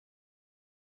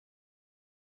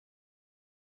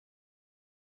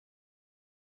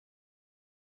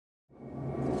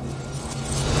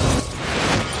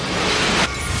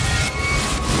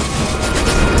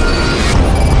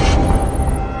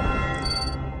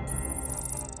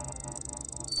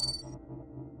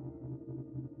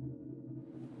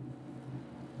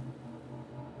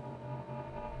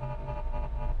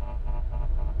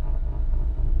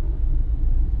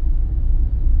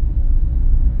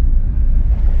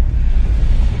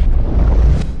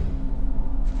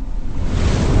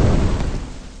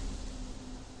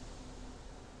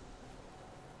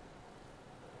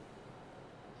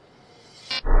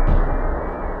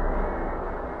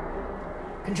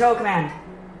Control Command.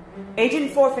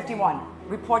 Agent 451,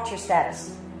 report your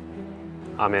status.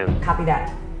 I'm in. Copy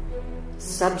that.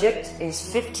 Subject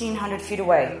is 1,500 feet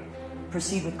away.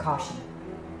 Proceed with caution.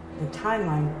 The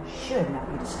timeline should not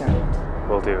be disturbed.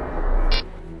 Will do.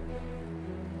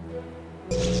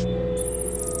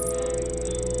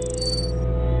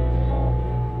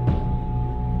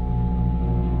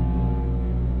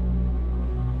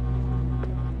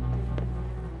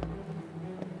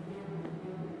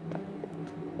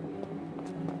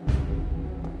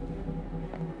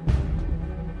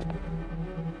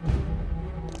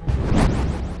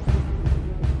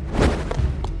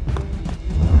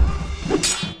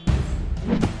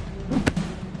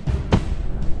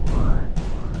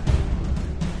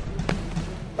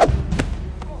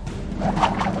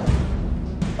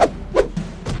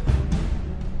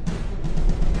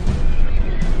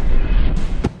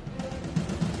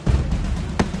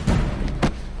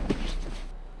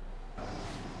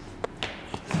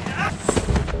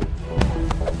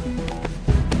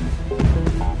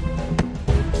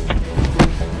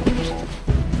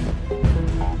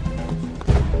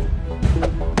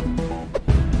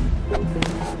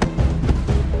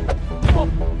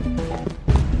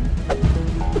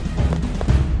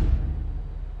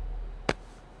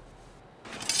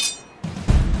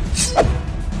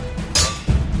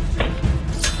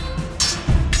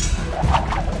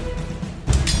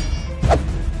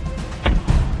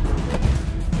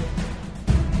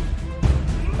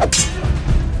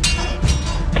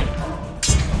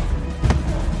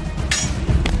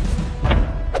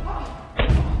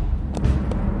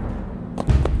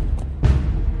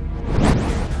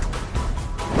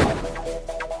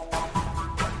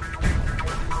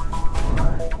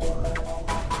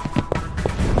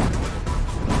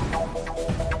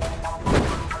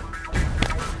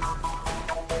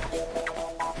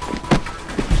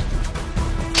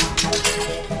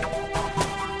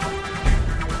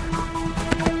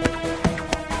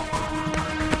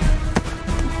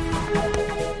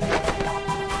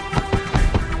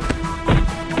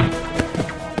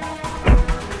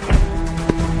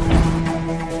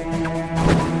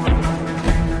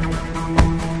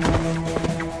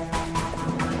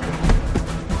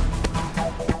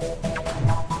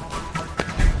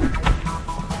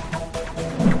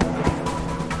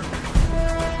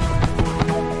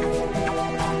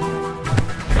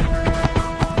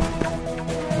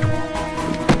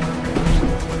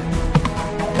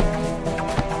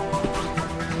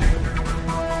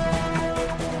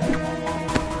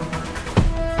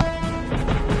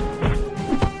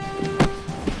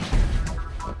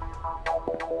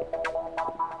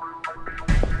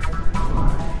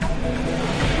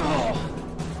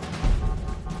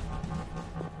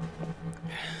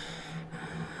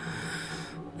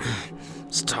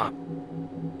 Stop.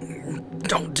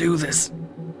 Don't do this.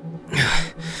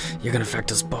 You're gonna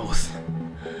affect us both.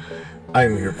 I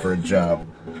am here for a job.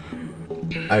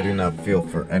 I do not feel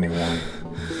for anyone.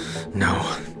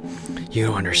 No, you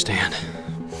don't understand.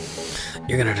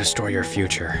 You're gonna destroy your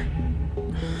future.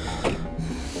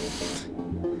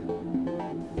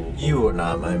 You are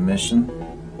not my mission.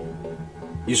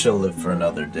 You shall live for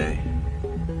another day.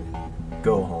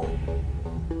 Go home.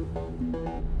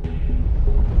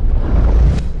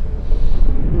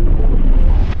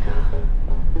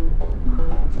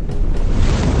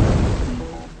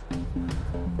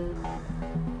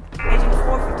 Agent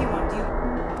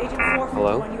 451, Agent 451,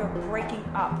 Hello? you are breaking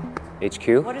up.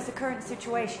 HQ? What is the current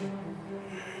situation?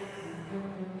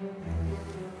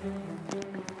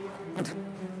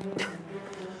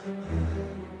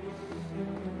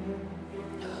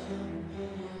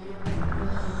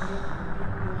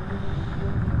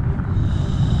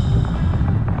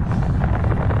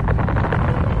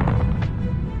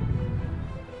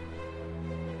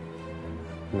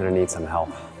 I'm gonna need some help.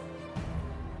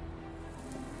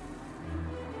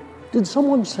 Did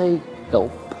someone say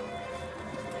help?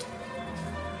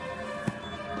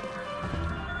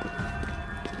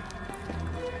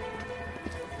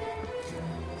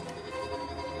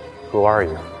 Who are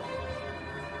you?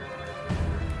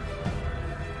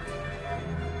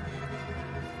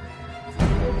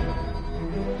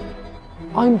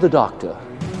 I'm the doctor.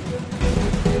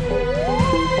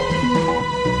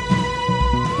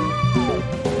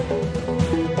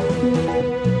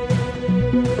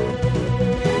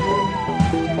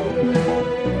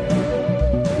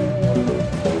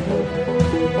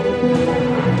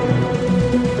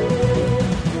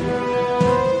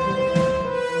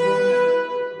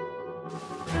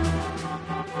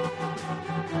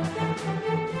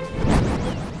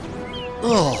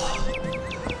 Oh.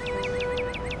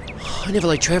 I never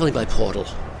liked traveling by portal.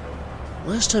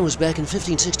 Last time was back in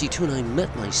 1562 and I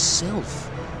met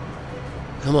myself.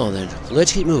 Come on then,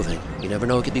 let's keep moving. You never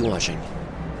know who could be watching.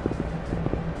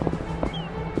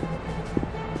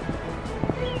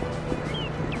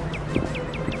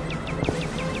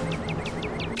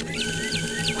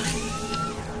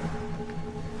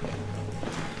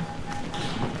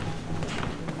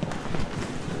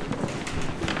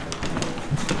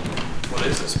 What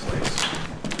is this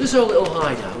place? This is our little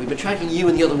hideout. We've been tracking you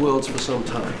and the other worlds for some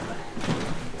time.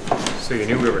 So you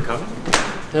knew we were coming?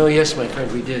 Oh yes, my friend,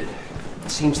 we did.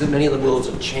 It seems that many of the worlds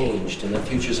have changed and the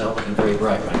future's not looking very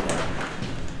bright right now.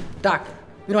 Doctor,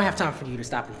 we don't have time for you to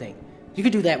stop and think. You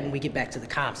can do that when we get back to the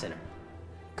comm center.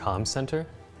 Comm center?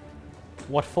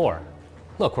 What for?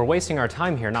 Look, we're wasting our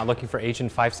time here not looking for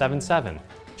Agent 577.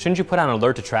 Shouldn't you put out an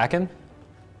alert to track him?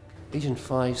 Agent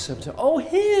 577. Oh,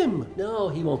 him! No,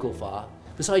 he won't go far.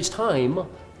 Besides, time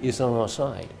is on our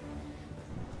side.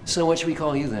 So what should we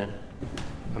call you then?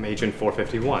 I'm Agent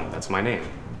 451. That's my name.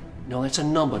 No, that's a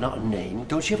number, not a name.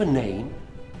 Don't you have a name?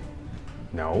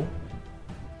 No?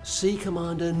 See,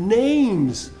 Commander,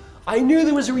 names! I knew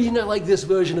there was a reason I like this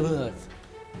version of Earth.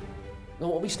 Now,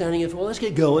 what are we standing here for? Let's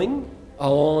get going.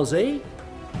 Allons-y.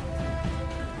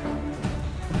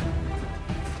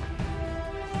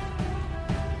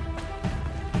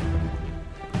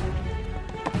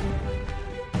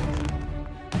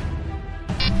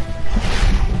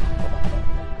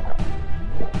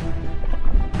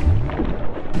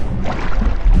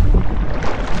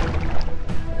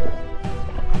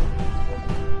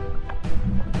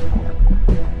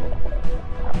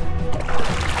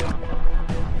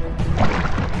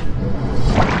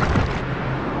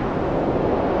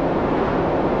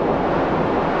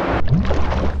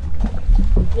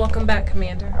 Welcome back,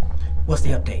 Commander. What's the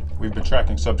update? We've been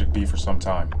tracking Subject B for some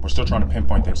time. We're still trying to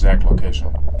pinpoint the exact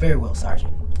location. Very well,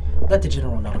 Sergeant. Let the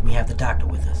General know that we have the doctor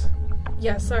with us.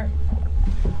 Yes, sir.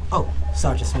 Oh,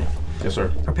 Sergeant Smith, Yes,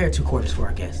 sir. prepare 2 quarters for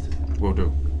our guest. Will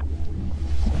do.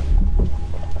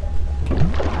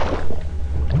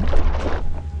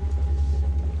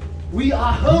 We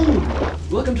are home!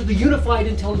 Welcome to the Unified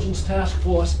Intelligence Task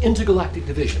Force Intergalactic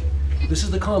Division. This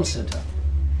is the comm center.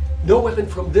 No weapon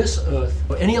from this Earth,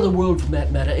 or any other world for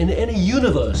that matter, in any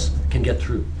universe can get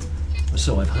through.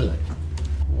 So I've heard.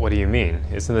 What do you mean?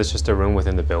 Isn't this just a room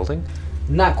within the building?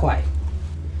 Not quite.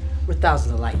 We're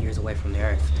thousands of light years away from the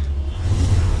Earth.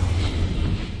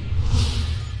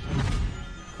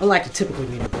 Unlike the typical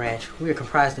unit branch, we are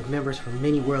comprised of members from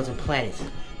many worlds and planets.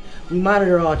 We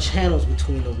monitor all channels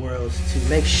between the worlds to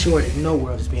make sure that no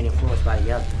world is being influenced by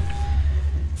the other.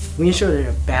 We ensure that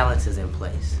a balance is in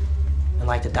place. And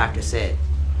like the doctor said,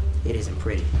 it isn't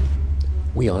pretty.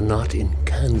 We are not in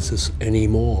Kansas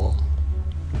anymore.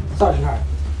 Sergeant Hart,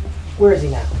 where is he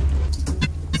now?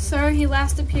 Sir, he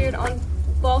last appeared on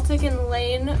Baltic and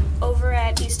Lane over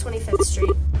at East 25th Street.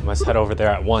 I must head over there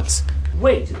at once.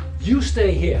 Wait, you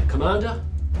stay here, Commander.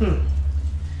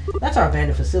 That's our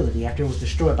abandoned facility after it was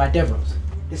destroyed by Devros.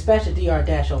 Dispatch the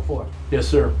DR-04. Yes,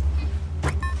 sir.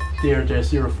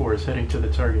 DR-04 is heading to the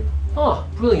target. Oh,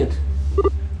 brilliant.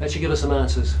 That should give us some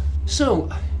answers. So,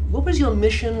 what was your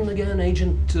mission again,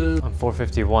 Agent? I'm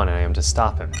 451 and I am to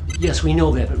stop him. Yes, we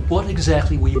know that, but what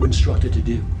exactly were you instructed to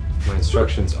do? My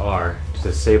instructions are to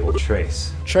disable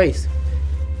Trace. Trace.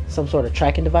 Some sort of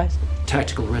tracking device?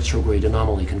 Tactical retrograde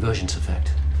anomaly convergence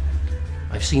effect.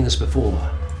 I've seen this before.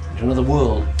 In another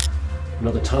world,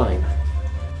 another time,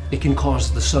 it can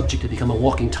cause the subject to become a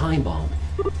walking time bomb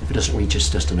if it doesn't reach its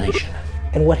destination.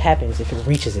 And what happens if it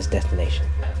reaches its destination?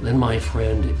 Then, my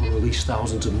friend, it will release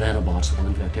thousands of nanobots that will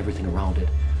infect everything around it.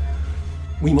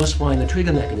 We must find the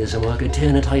trigger mechanism or I could tear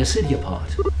an entire city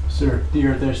apart. Sir,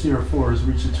 DR-04 has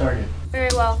reached the target. Very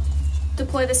well.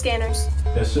 Deploy the scanners.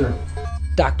 Yes, sir.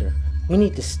 Doctor, we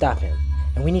need to stop him.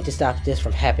 And we need to stop this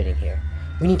from happening here.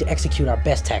 We need to execute our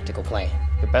best tactical plan.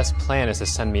 The best plan is to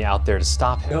send me out there to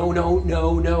stop him.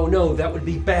 No. That would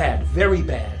be bad. Very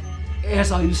bad.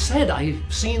 As I said, I've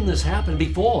seen this happen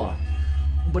before,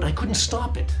 but I couldn't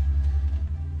stop it.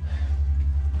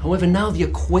 However, now the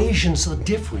equations are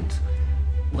different.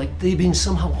 Like they've been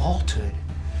somehow altered.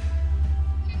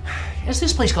 As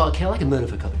this place called, I can murder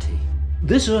for a cup of tea.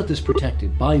 This Earth is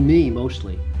protected, by me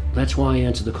mostly. That's why I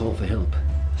answered the call for help.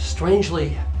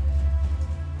 Strangely,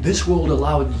 this world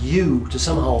allowed you to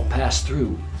somehow pass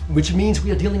through, which means we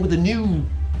are dealing with a new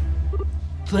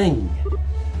thing.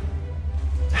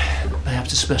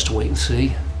 Perhaps it's best to wait and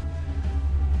see.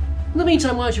 In the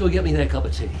meantime, why don't you go get me that cup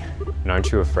of tea? And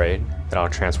aren't you afraid that I'll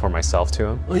transform myself to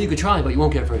him? Well, you could try, but you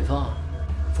won't get very far.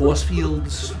 Force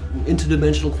fields,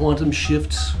 interdimensional quantum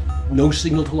shifts, No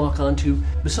signal to lock onto.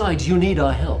 Besides, you need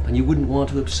our help, and you wouldn't want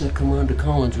to upset Commander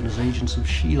Collins and his agents of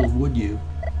S.H.I.E.L.D., would you?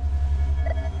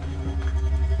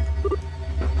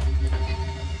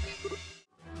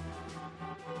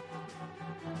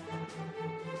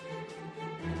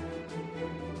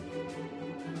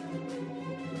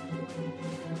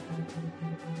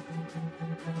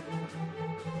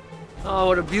 Oh,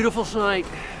 what a beautiful sight.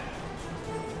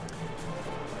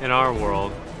 In our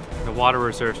world, the water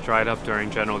reserves dried up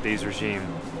during General D's regime.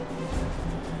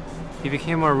 He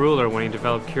became our ruler when he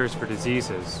developed cures for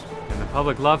diseases, and the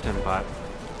public loved him, but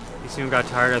he soon got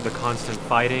tired of the constant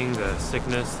fighting, the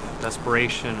sickness, the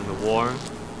desperation, and the war.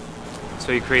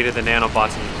 So he created the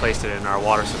nanobots and placed it in our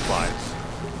water supplies.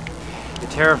 It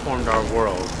terraformed our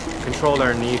world, controlled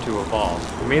our need to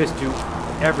evolve, and made us do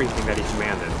everything that he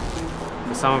commanded.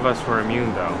 But some of us were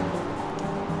immune, though,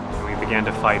 and we began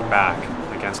to fight back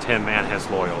against him and his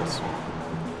loyals.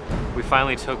 We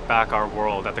finally took back our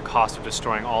world at the cost of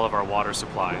destroying all of our water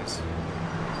supplies,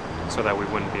 so that we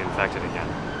wouldn't be infected again.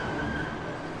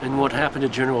 And what happened to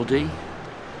General D?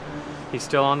 He's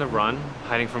still on the run,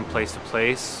 hiding from place to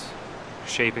place,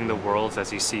 shaping the worlds as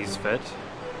he sees fit.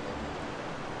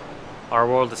 Our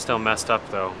world is still messed up,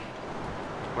 though.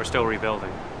 We're still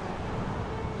rebuilding.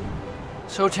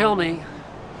 So tell me,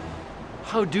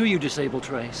 how do you disable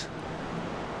Trace?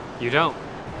 You don't.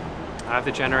 I have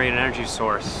to generate an energy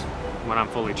source when I'm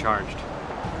fully charged.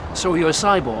 So you're a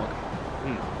cyborg?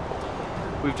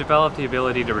 We've developed the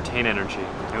ability to retain energy,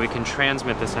 and we can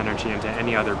transmit this energy into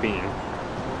any other being.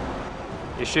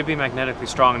 It should be magnetically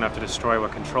strong enough to destroy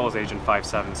what controls Agent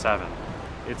 577.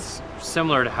 It's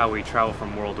similar to how we travel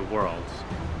from world to world.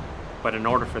 But in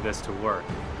order for this to work,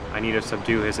 I need to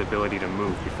subdue his ability to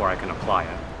move before I can apply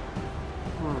it.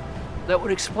 That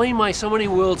would explain why so many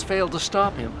worlds failed to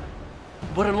stop him.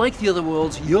 But unlike the other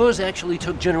worlds, yours actually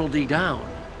took General D down.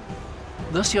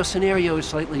 Thus your scenario is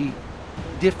slightly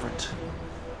different.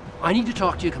 I need to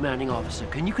talk to your commanding officer.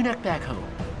 Can you connect back home?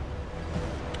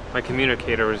 My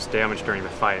communicator was damaged during the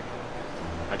fight.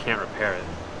 I can't repair it.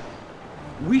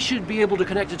 We should be able to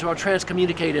connect it to our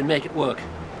transcommunicator and make it work.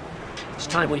 It's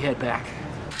time we head back.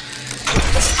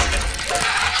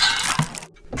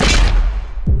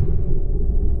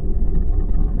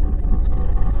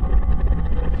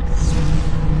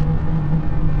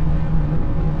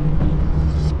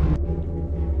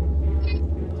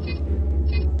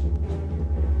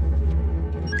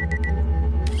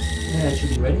 Yeah, should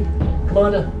be ready.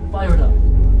 Commander, fire it up.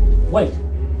 Wait.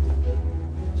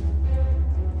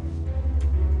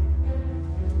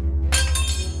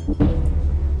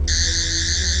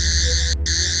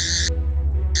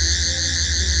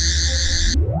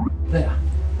 There.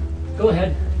 Go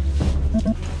ahead.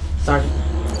 Sergeant.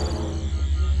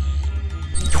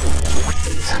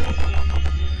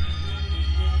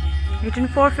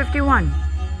 Agent 451.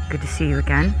 Good to see you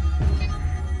again.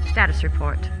 Status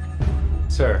report.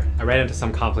 Sir, I ran into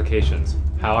some complications.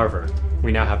 However,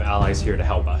 we now have allies here to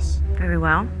help us. Very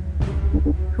well.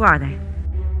 Who are they?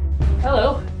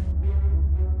 Hello.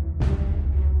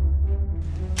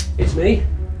 It's me.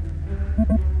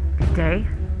 Good day.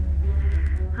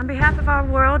 On behalf of our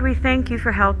world, we thank you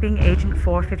for helping Agent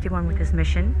 451 with his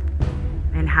mission.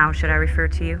 And how should I refer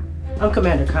to you? I'm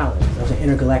Commander Collins of the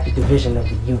Intergalactic Division of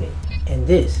the unit, and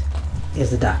this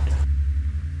is the Doctor.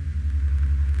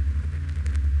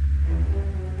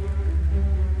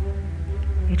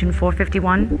 Agent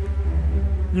 451,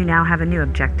 you now have a new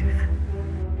objective.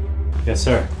 Yes,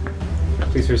 sir.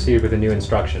 Please proceed with the new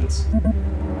instructions.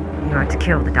 You are to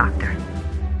kill the Doctor.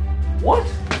 What?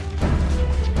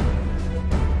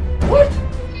 What?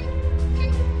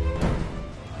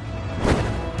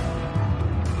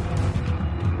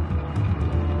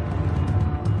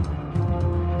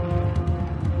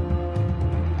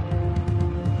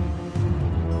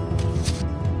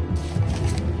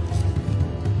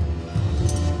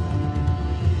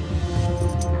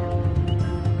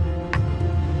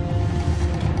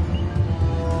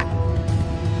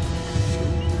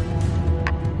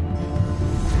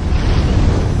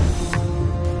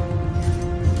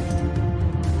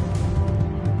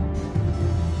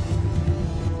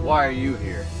 Why are you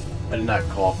here? I did not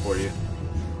call for you.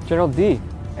 General D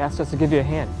asked us to give you a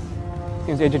hand.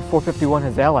 Seems Agent 451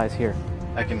 has allies here.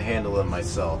 I can handle it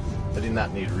myself. I do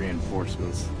not need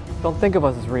reinforcements. Don't think of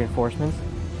us as reinforcements.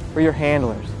 We're your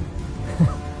handlers.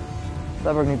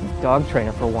 Cyborg needs a dog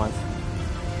trainer for once.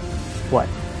 What?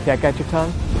 Cat got your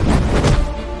tongue?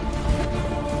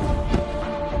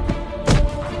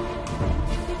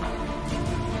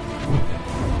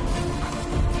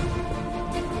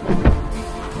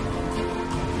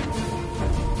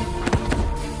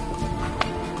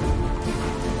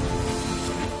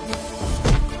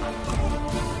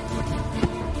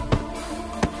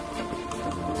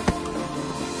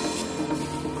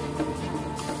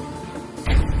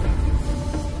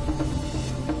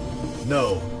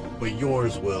 No, but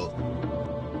yours will.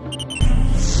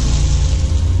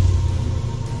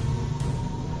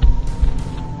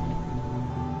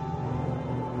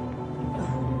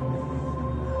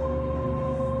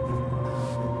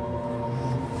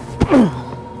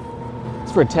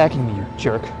 It's for attacking me, you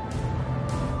jerk.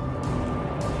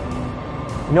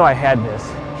 You know I had this.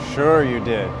 Sure you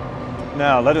did.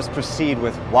 Now let us proceed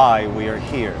with why we are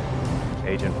here.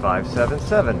 Agent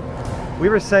 577, we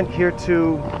were sent here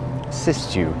to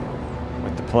assist you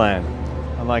with the plan.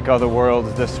 Unlike other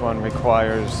worlds, this one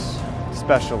requires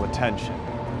special attention.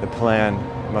 The plan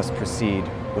must proceed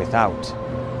without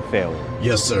failure.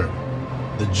 Yes, sir.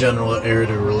 The general area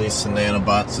to release the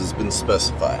nanobots has been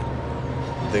specified.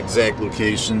 The exact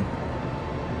location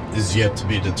is yet to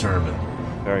be determined.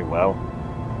 Very well.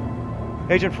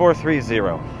 Agent 430,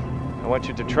 I want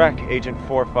you to track Agent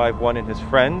 451 and his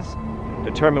friends,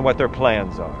 determine what their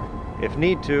plans are. If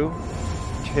need to,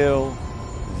 kill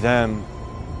them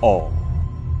all.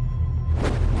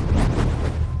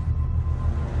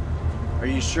 Are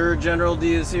you sure General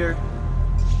D is here?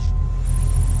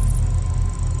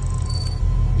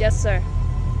 Yes, sir.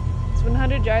 It's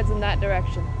 100 yards in that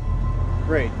direction.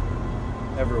 Great.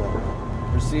 Everyone,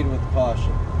 proceed with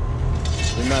caution.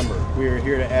 Remember, we are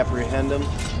here to apprehend him.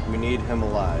 We need him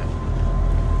alive.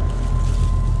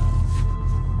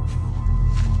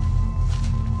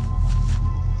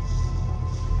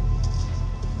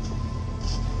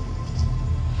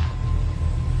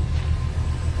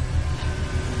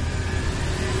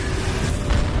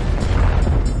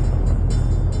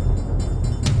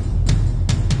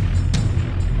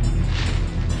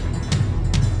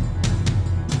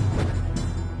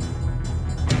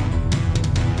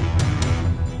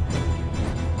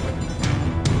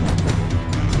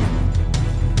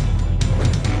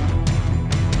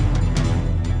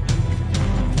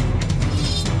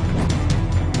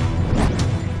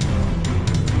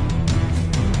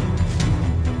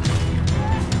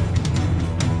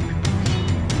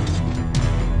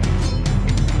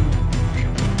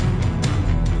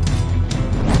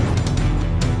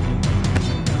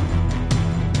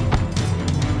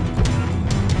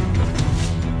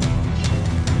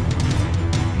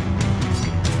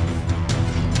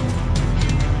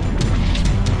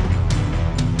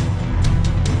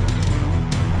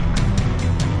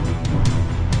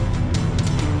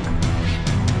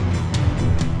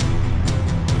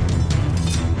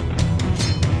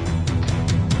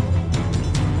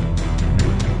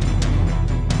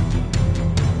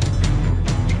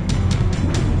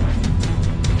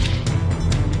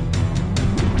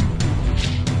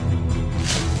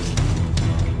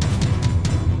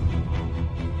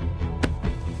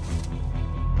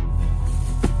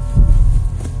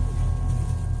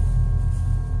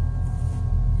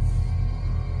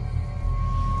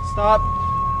 Stop.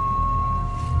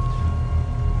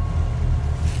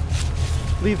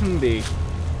 Leave him be.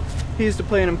 He is to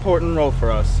play an important role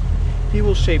for us. He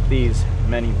will shape these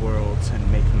many worlds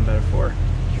and make them better for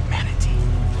humanity.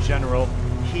 General,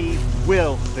 he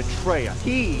will betray us.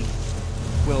 He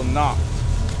will not.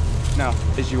 Now,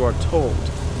 as you are told,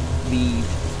 leave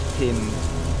him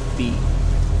be.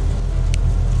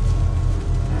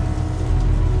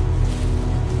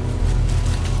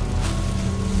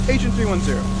 Agent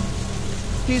 310,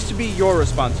 he's to be your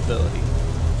responsibility.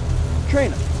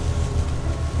 Train him.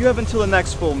 You have until the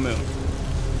next full moon.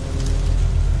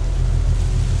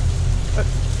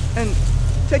 And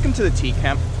take him to the T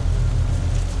camp.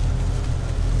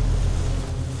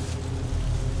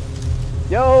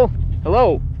 Yo!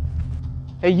 Hello!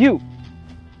 Hey, you!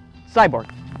 Cyborg,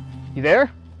 you there?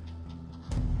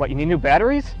 What, you need new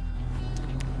batteries?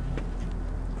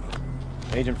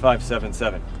 Agent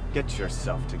 577, get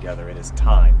yourself together. It is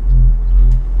time.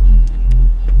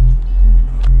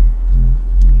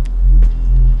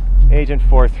 Agent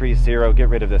 430, get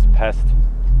rid of this pest.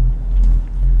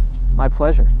 My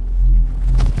pleasure.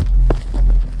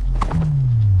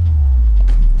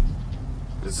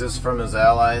 Is this from his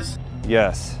allies?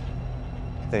 Yes.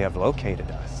 They have located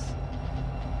us.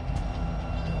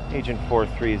 Agent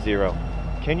 430,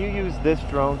 can you use this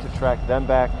drone to track them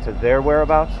back to their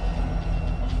whereabouts?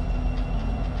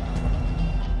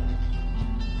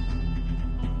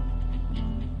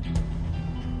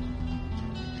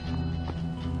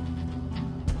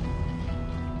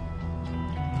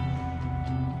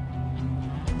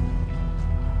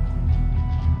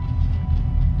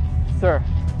 Sir,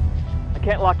 I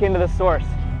can't lock into the source.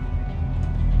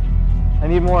 I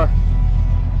need more.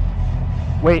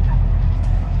 Wait.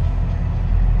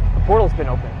 The portal's been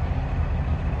opened.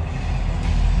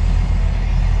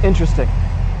 Interesting.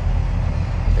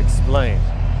 Explain.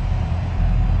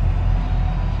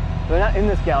 They're not in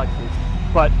this galaxy,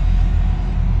 but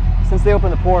since they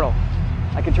opened the portal,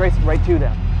 I can trace it right to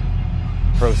them.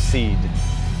 Proceed.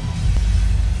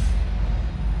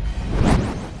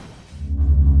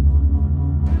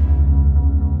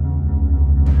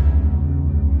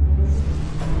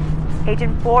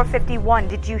 Agent 451,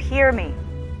 did you hear me?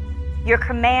 Your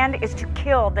command is to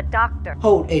kill the doctor.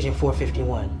 Hold, Agent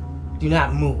 451. Do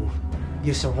not move.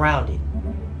 You're surrounded.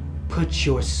 Put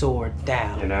your sword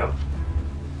down. You know,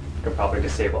 I could probably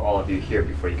disable all of you here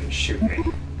before you can shoot me.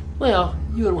 Well,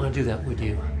 you wouldn't want to do that, would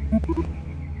you?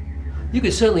 You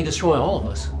could certainly destroy all of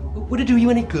us. Would it do you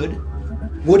any good?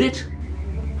 Would it?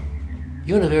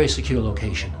 You're in a very secure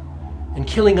location, and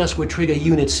killing us would trigger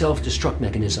Unit's self-destruct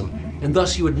mechanism, and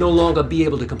thus you would no longer be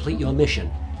able to complete your mission.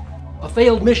 A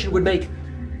failed mission would make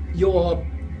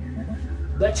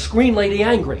that Scream Lady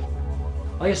angry.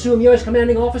 I assume you're his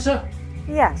commanding officer?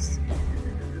 Yes.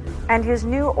 And his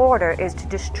new order is to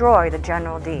destroy the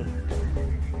General D.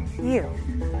 You,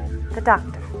 the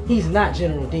doctor. He's not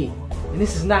General D, and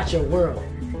this is not your world.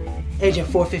 Agent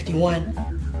 451,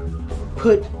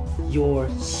 put your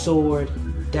sword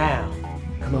down.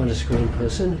 Commander Screen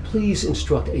Person, please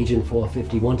instruct Agent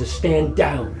 451 to stand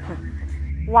down.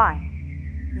 Why?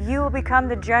 You will become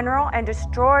the General and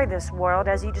destroy this world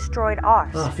as you destroyed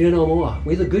ours. Fear no more.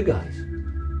 We're the good guys.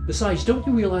 Besides, don't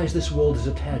you realize this world is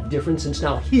a tad different since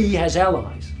now he has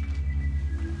allies?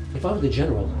 If I were the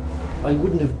General, I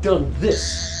wouldn't have done this,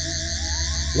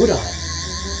 would I?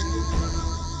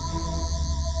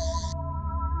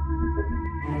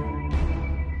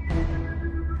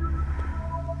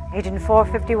 Agent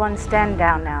 451, stand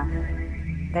down now.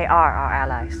 They are our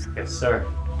allies. Yes, sir.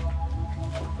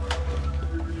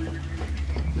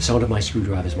 The sound of my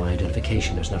screwdriver is my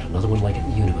identification. There's not another one like it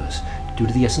in the universe. Due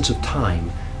to the essence of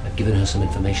time, I've given her some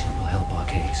information that will help our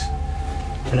case.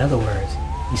 In other words,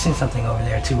 you sent something over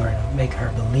there to her to make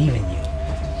her believe in you.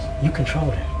 You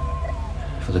controlled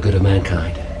her. For the good of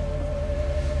mankind.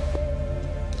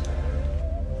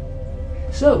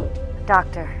 So,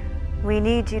 Doctor, we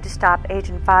need you to stop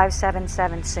Agent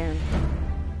 577 soon.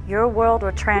 Your world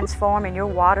will transform and your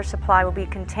water supply will be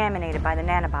contaminated by the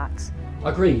nanobots.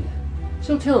 agreed.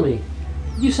 So tell me,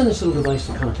 you sent this little device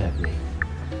to contact me?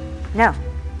 No,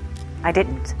 I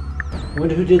didn't. I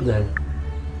wonder who did then.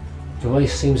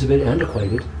 Device seems a bit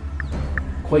antiquated.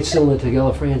 Quite similar to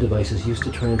Gallifreyan devices used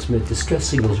to transmit distress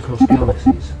signals across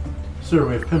galaxies. Sir,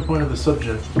 we have pinpointed the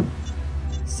subject.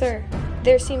 Sir,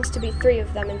 there seems to be 3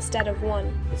 of them instead of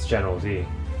 1. It's General D.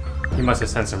 He must have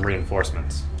sent some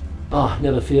reinforcements. Ah,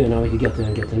 never fear. Now we can get there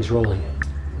and get things rolling.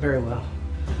 Very well.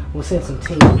 We'll send some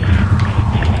team.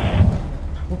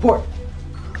 Report.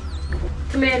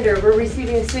 Commander, we're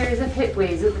receiving a series of hit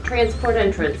waves at the transport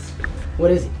entrance.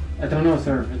 What is it? I don't know,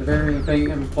 sir. It's a very big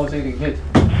and pulsating hit.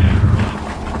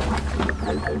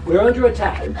 We're under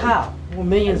attack. How? We're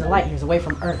millions of light years away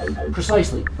from Earth.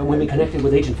 Precisely. And when we connected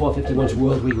with Agent 451's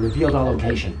world, we revealed our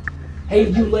location. Hey,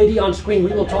 you lady on screen,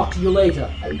 we will talk to you later.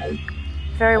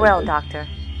 Very well, Doctor.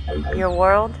 Your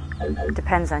world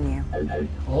depends on you.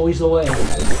 Always the way.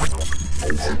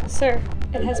 Sir,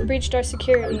 it has breached our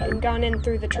security and gone in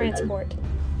through the transport.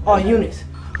 All units,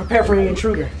 prepare for the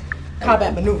intruder.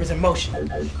 Combat maneuvers in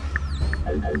motion.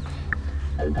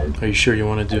 Are you sure you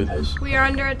want to do this? We are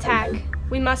under attack.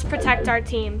 We must protect our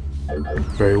team.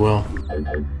 Very well.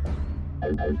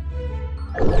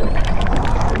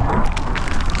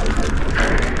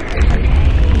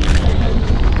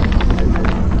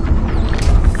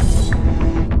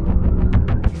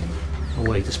 Oh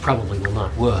wait, this probably will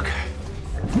not work.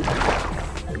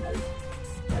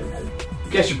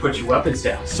 Guess you put your weapons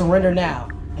down. Surrender now,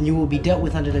 and you will be dealt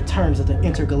with under the terms of the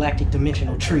Intergalactic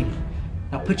Dimensional Treaty.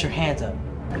 Now put your hands up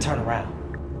and turn around.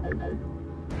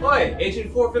 Oi,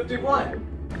 Agent 451.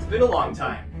 It's been a long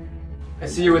time. I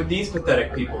see you're with these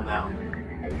pathetic people now.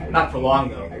 Not for long,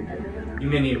 though. You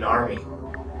may need an army.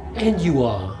 And you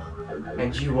are?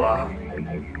 And you are?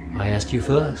 I asked you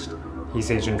first. He's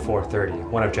Agent 430,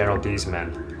 one of General D's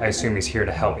men. I assume he's here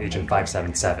to help Agent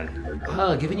 577.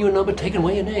 Ah, giving you a number, taking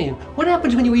away a name. What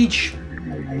happens when you reach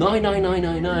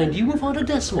 99999? Do you move on to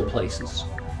decimal places?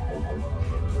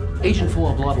 Agent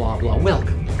 4, blah, blah, blah.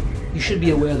 Welcome. You should be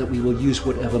aware that we will use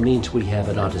whatever means we have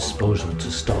at our disposal to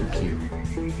stop you.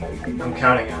 I'm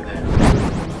counting on that.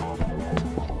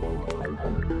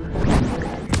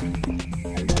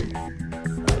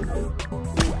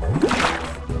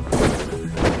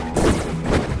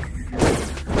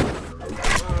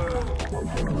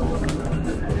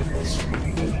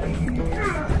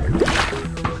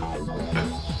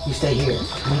 You stay here.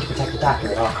 We need to protect the doctor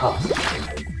at all costs.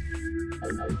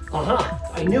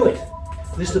 Aha! I knew it!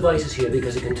 This device is here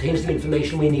because it contains the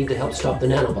information we need to help stop the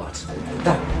nanobots.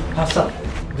 Doc, how so?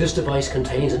 This device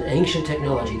contains an ancient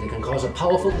technology that can cause a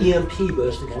powerful EMP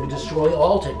burst that can destroy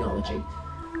all technology.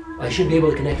 I should be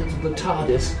able to connect it to the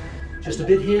TARDIS. Just a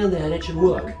bit here and there and it should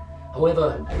work.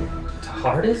 However...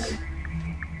 TARDIS?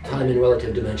 Time in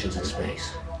relative dimensions in space.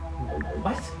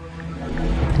 What?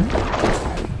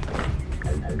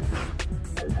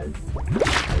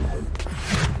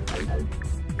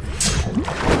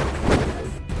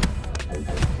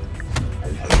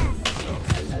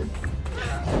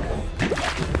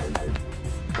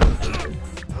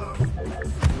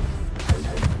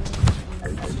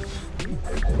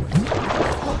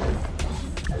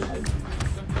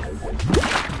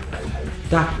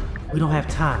 Doc, we don't have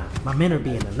time. My men are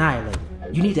being annihilated.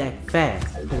 You need to act fast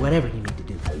for whatever you need to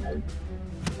do.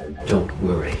 Don't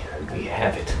worry, we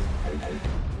have it.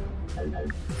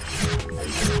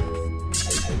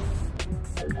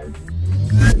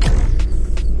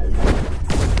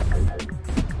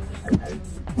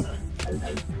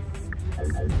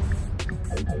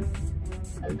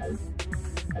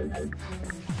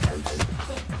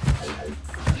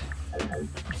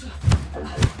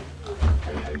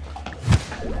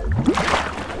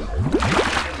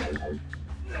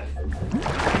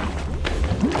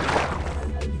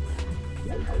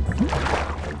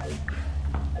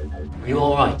 Are you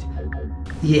all right?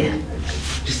 Yeah,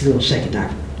 just a little shaky,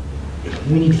 Doc.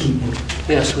 We need to keep moving.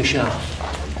 Yes, we shall.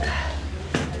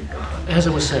 As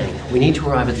I was saying, we need to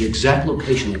arrive at the exact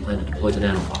location we plan to deploy the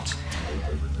nanobots.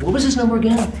 What was this number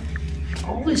again?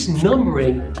 All this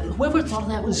numbering, whoever thought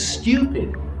that was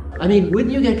stupid? I mean,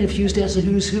 wouldn't you get confused as to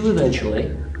who's who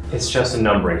eventually? It's just a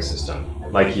numbering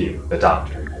system, like you, the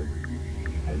doctor.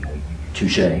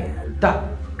 Touché. Doc.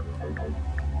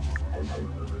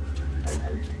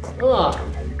 Ah,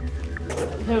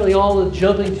 apparently all the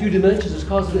jumping through dimensions has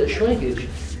caused a bit of shrinkage.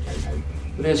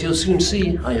 But as you'll soon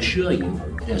see, I assure you,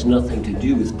 it has nothing to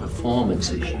do with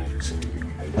performance issues.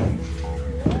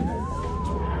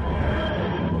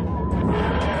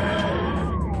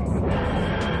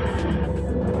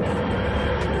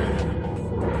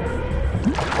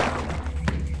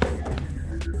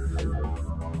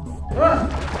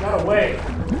 Got away.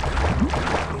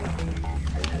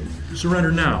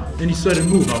 Surrender now. Any sudden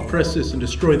move, I'll press this and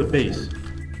destroy the base.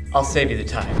 I'll save you the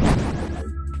time.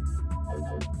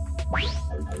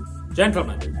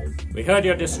 Gentlemen, we heard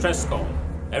your distress call.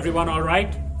 Everyone all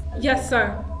right? Yes,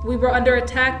 sir. We were under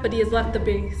attack, but he has left the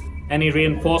base. Any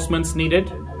reinforcements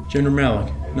needed? General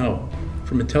Malik, no.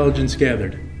 From intelligence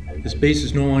gathered, this base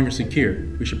is no longer secure.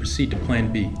 We should proceed to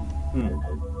Plan B.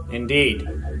 Indeed.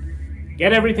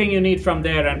 Get everything you need from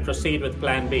there and proceed with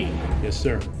Plan B. Yes,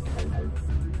 sir.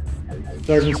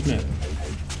 Sergeant Smith,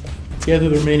 gather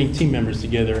the remaining team members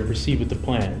together and proceed with the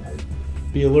plan.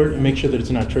 Be alert and make sure that it's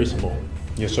not traceable.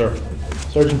 Yes, sir.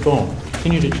 Sergeant Bone,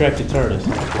 continue to track the TARDIS.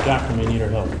 The doctor may need our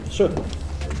help. Sure.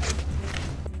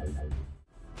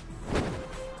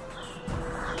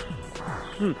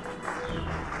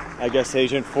 I guess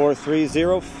Agent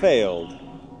 430 failed.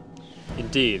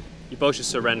 Indeed. You both should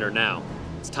surrender now.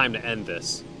 It's time to end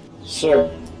this.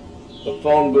 Sir, the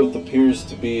phone booth appears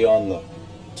to be on the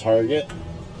target.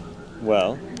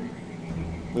 Well,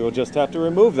 we will just have to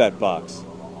remove that box.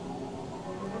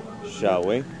 Shall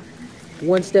we?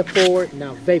 One step forward,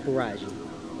 now vaporize you.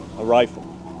 A rifle.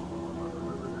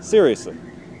 Seriously.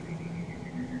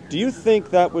 Do you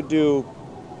think that would do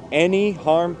any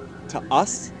harm to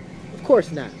us? Of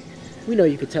course not. We know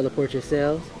you can teleport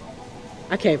yourselves.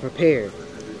 I came prepared.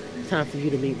 Time for you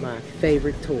to meet my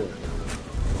favorite toy.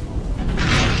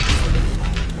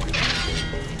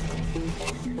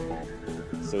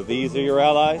 So these are your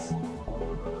allies?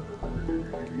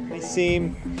 They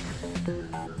seem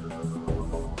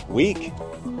weak.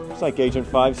 It's like Agent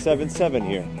 577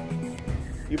 here.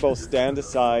 You both stand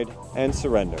aside and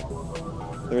surrender.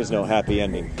 There is no happy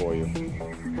ending for you.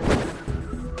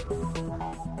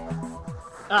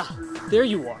 Ah, there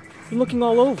you are. You're looking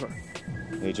all over.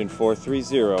 Agent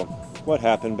 430, what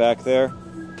happened back there?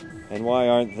 And why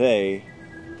aren't they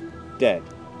dead?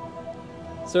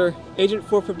 Sir, Agent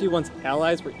 451's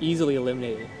allies were easily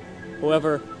eliminated.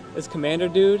 However, his commander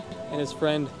dude and his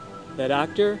friend, the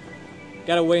doctor,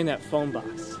 got away in that phone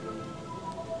box.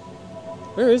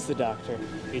 Where is the doctor?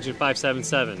 Agent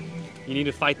 577, you need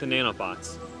to fight the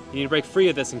nanobots. You need to break free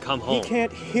of this and come home. He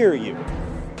can't hear you.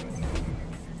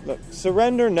 Look,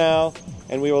 surrender now,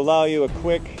 and we will allow you a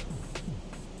quick,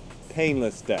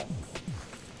 painless death.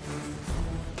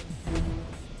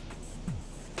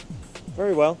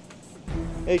 Very well.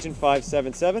 Agent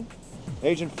 577,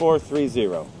 Agent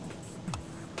 430.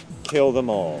 Kill them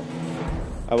all.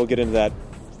 I will get into that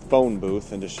phone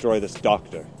booth and destroy this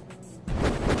doctor.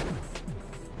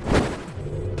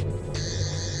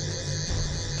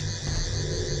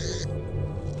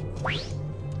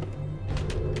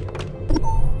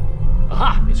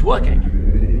 Aha! It's working.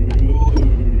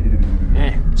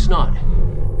 It's not.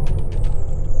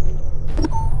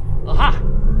 Aha!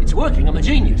 It's working. I'm a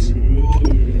genius.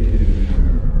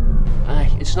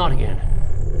 It's not again.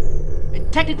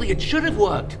 Technically, it should have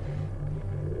worked.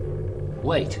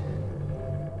 Wait.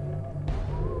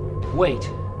 Wait.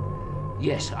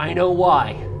 Yes, I know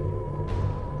why.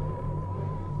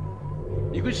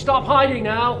 You can stop hiding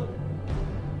now.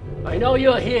 I know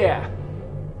you're here.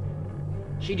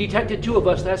 She detected two of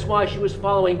us, that's why she was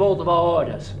following both of our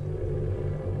orders.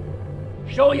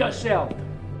 Show yourself!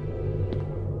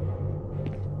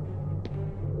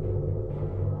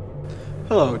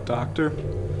 Hello, Doctor.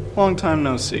 Long time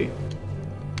no see.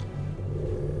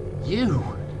 You!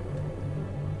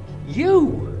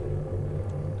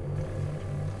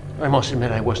 I must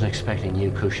admit I wasn't expecting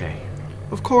you, Couché.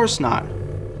 Of course not.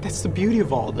 That's the beauty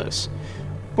of all this.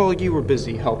 While you were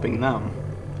busy helping them,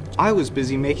 I was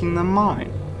busy making them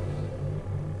mine.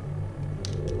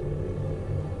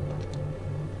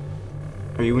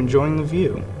 Are you enjoying the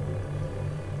view?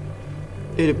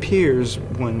 It appears,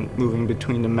 when moving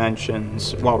between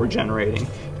dimensions while regenerating,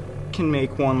 can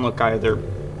make one look either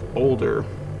older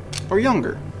or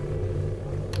younger.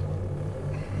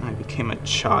 I became a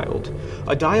child,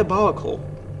 a diabolical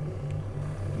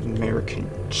American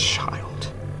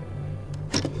child.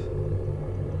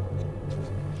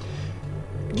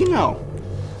 You know,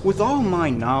 with all my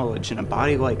knowledge in a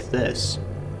body like this,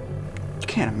 you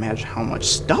can't imagine how much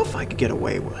stuff I could get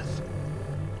away with.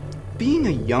 Being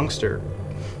a youngster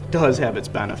does have its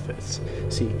benefits.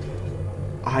 See,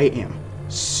 I am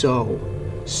so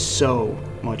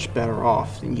much better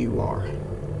off than you are.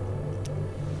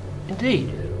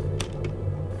 Indeed.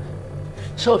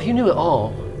 So if you knew it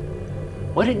all,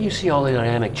 why didn't you see all the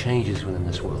dynamic changes within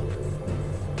this world?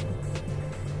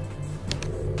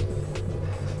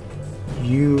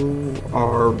 You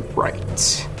are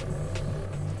right.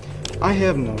 I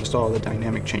have noticed all the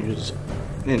dynamic changes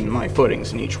in my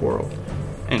footings in each world.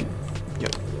 And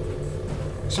yet,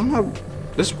 somehow,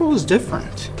 this world is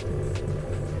different.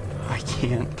 I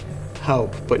can't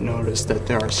help but notice that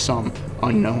there are some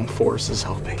unknown forces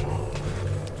helping.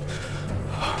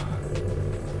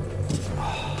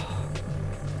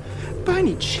 By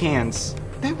any chance,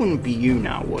 that wouldn't be you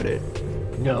now, would it?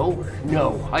 No.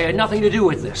 I had nothing to do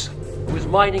with this. I was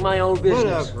minding my own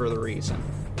business. Whatever the reason.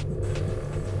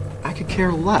 I could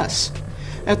care less.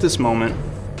 At this moment,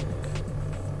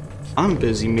 I'm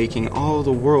busy making all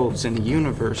the worlds in the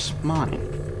universe mine.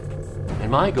 And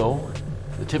my goal,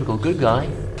 the typical good guy,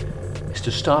 is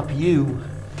to stop you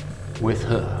with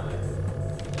her.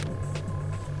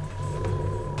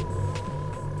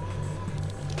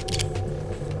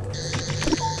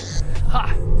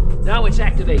 Ha! Now it's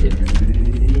activated.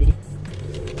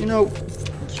 You know,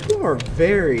 you are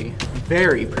very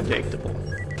predictable.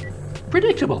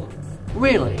 Predictable?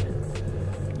 Really?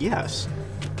 Yes.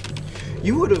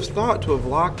 You would have thought to have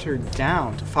locked her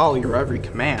down to follow your every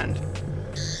command.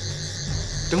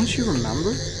 Don't you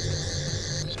remember?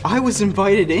 I was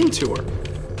invited into her.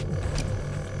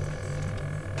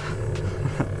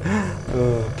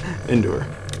 Into her.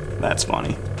 That's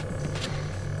funny.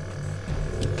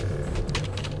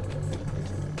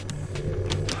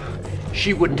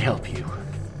 She wouldn't help you.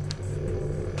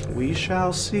 We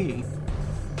shall see.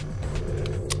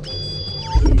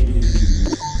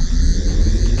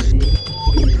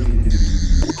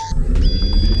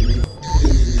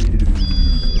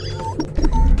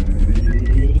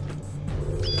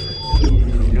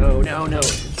 No.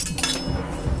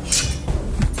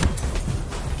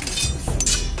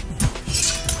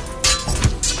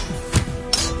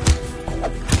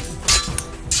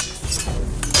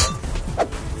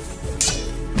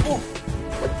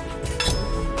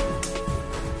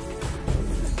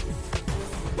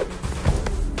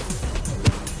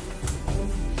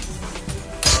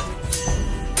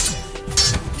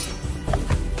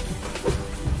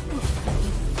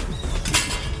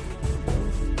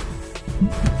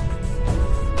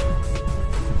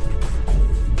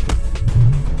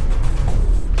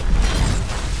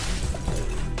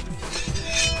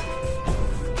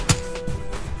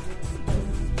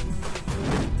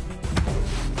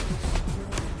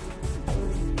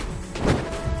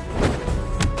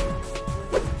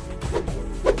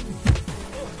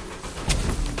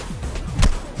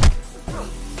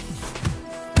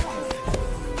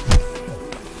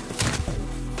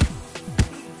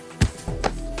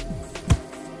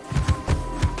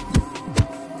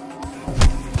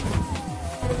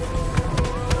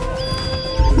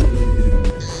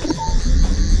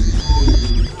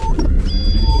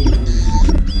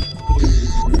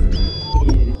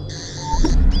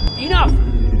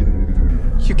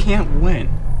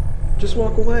 just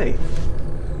walk away.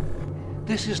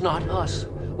 This is not us.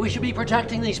 We should be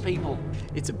protecting these people.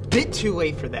 It's a bit too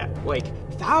late for that. Like,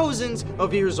 thousands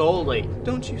of years old late,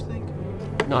 don't you think?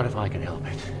 Not if I can help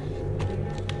it.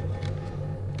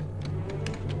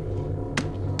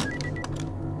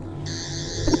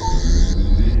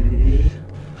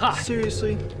 Ha!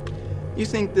 Seriously? You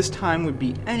think this time would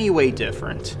be any way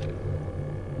different?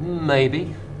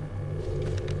 Maybe.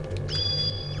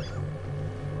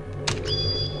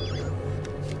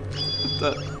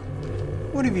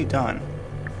 What have you done?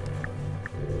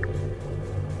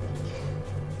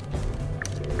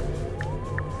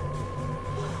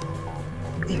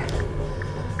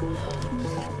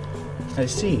 I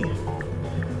see.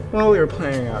 While we were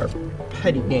playing our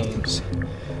petty games,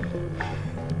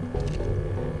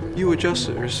 you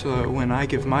adjusters, when I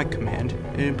give my command,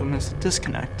 it implements the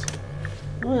disconnect.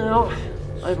 Well,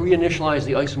 I've reinitialized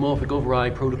the isomorphic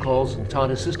override protocols and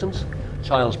TARDIS systems.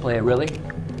 Child's play, really.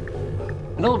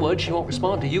 In other words, she won't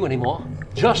respond to you anymore.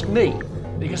 Just me.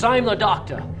 Because I'm the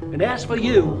doctor. And as for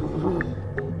you...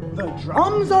 The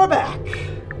drums are back!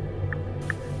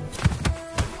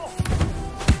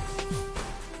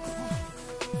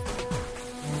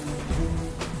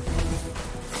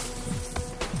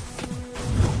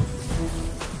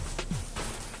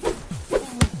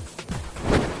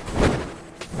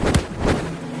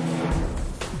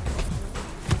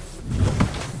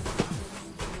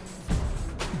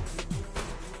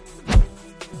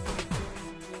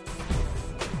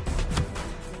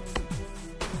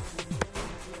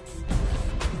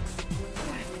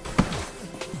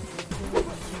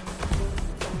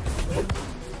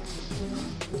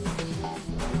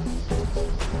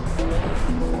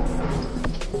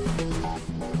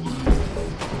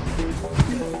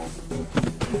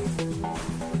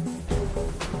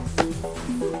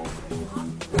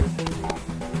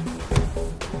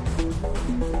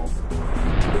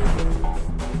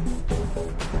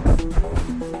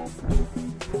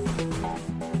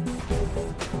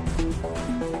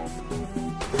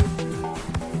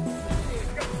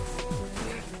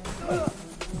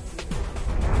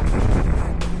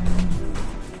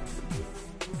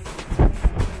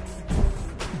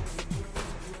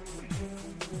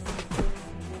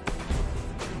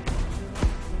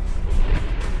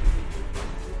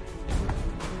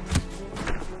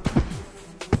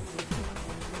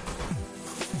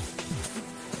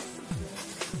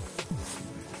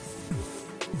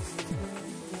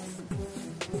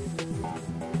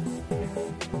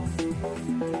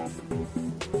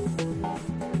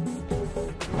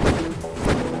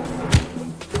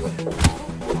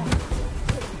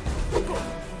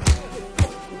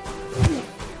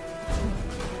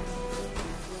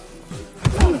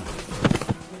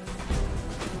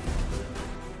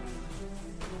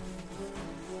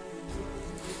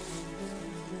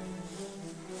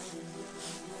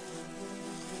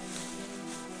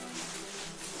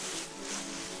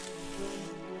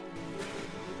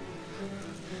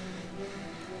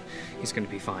 He's gonna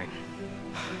be fine.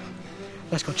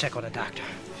 Let's go check on the doctor.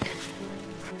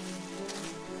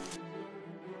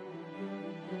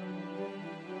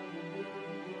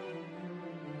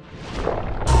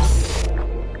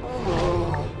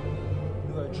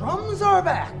 The drums are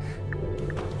back!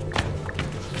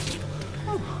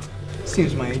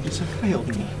 Seems my agents have failed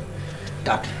me.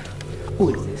 Doctor,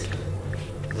 who is this?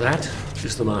 That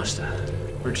is the Master.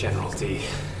 We're General D.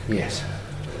 Yes.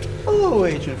 Hello,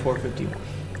 Agent 451.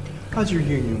 How's your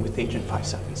union with Agent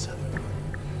 577?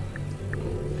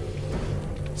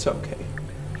 It's okay.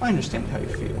 I understand how you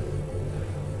feel.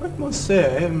 I must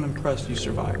say, I am impressed you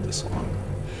survived this long.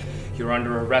 You're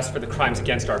under arrest for the crimes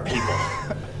against our people.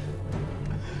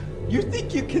 You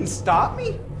think you can stop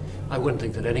me? I wouldn't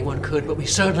think that anyone could, but we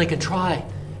certainly can try.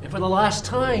 And for the last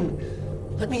time,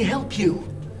 let me help you.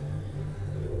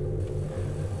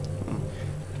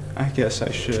 I guess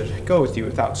I should go with you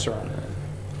without surrendering.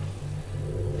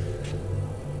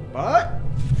 But...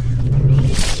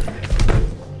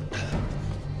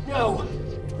 No!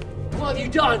 What have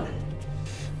you done?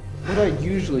 What I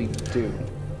usually do,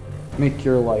 make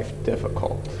your life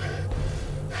difficult.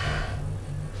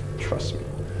 Trust me.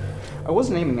 I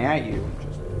wasn't aiming at you,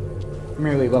 just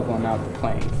merely leveling out the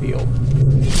playing field.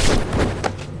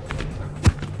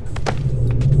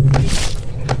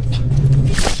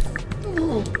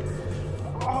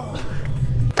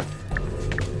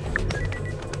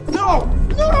 No!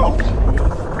 No!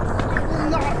 I will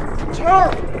not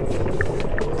return!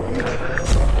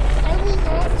 I will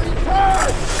not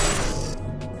return!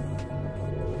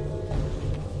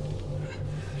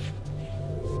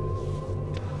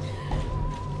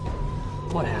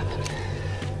 What happened?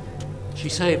 She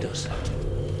saved us.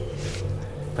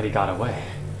 But he got away.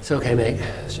 It's okay, mate.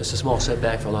 It's just a small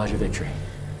setback for a larger victory.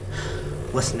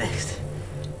 What's next?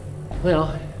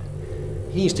 Well,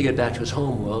 he needs to get back to his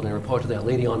home world and report to that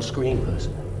lady on screen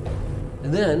person.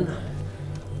 And then,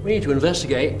 we need to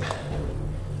investigate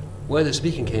where this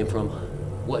beacon came from,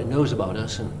 what it knows about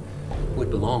us, and who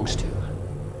it belongs to.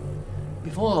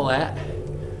 Before all that,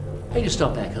 I need to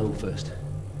stop back home first.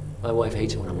 My wife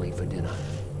hates it when I'm late for dinner.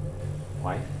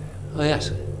 Wife? Oh,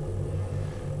 yes.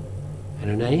 And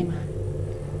her name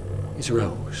is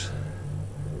Rose.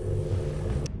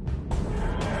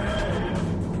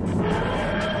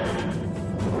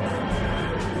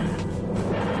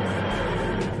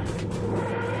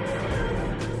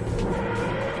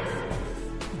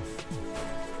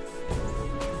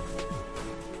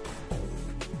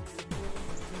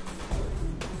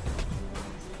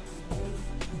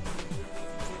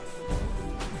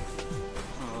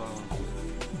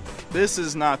 This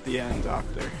is not the end,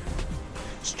 Doctor.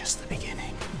 It's just the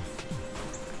beginning.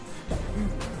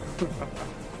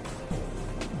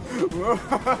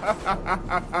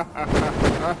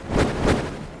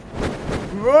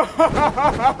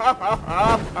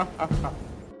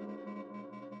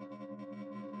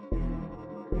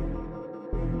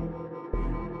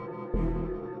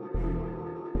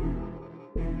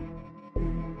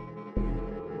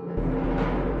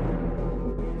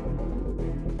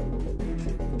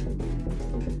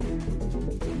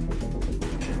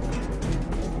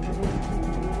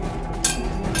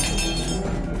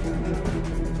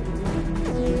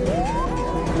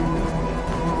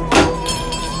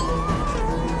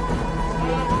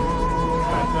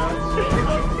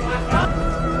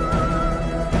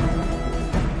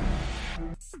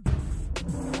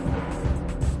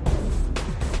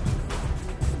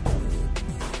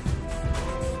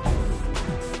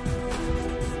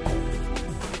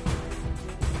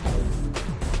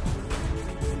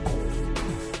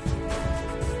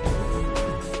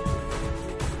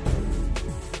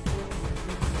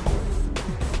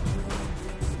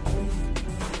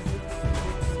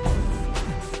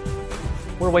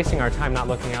 We're wasting our time not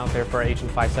looking out there for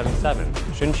Agent 577.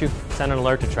 Shouldn't you send an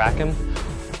alert to track him?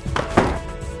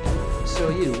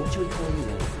 So what should we call you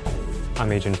then?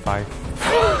 I'm Agent 5.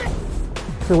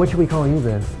 So what should we call you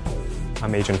then?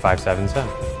 I'm Agent 577.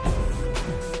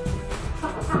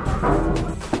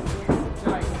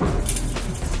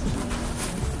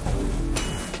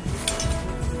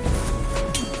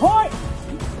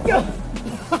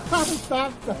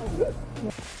 Stop that.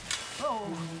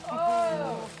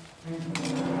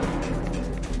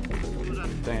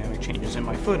 Dynamic changes in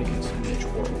my footings in each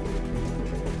world.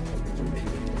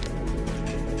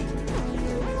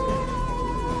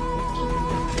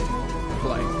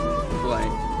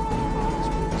 Blank.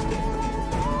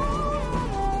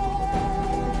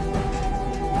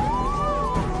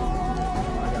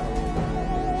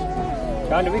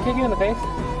 John, did we kick you in the face?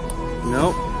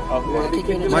 Nope.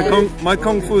 Oh, my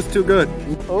kung fu is too good.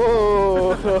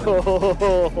 Oh!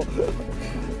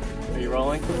 Are you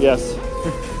rolling? Yes.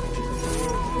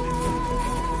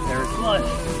 There's blood.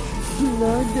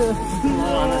 Blood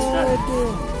on this side.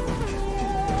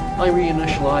 I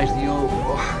reinitialized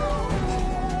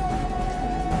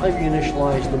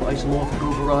the isomorphic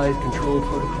override control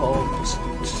protocols.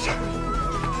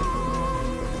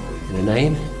 And the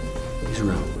name is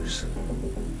Rose.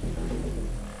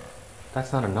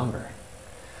 That's not a number.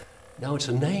 No, it's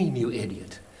a name, you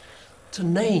idiot. It's a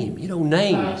name. You know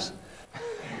names.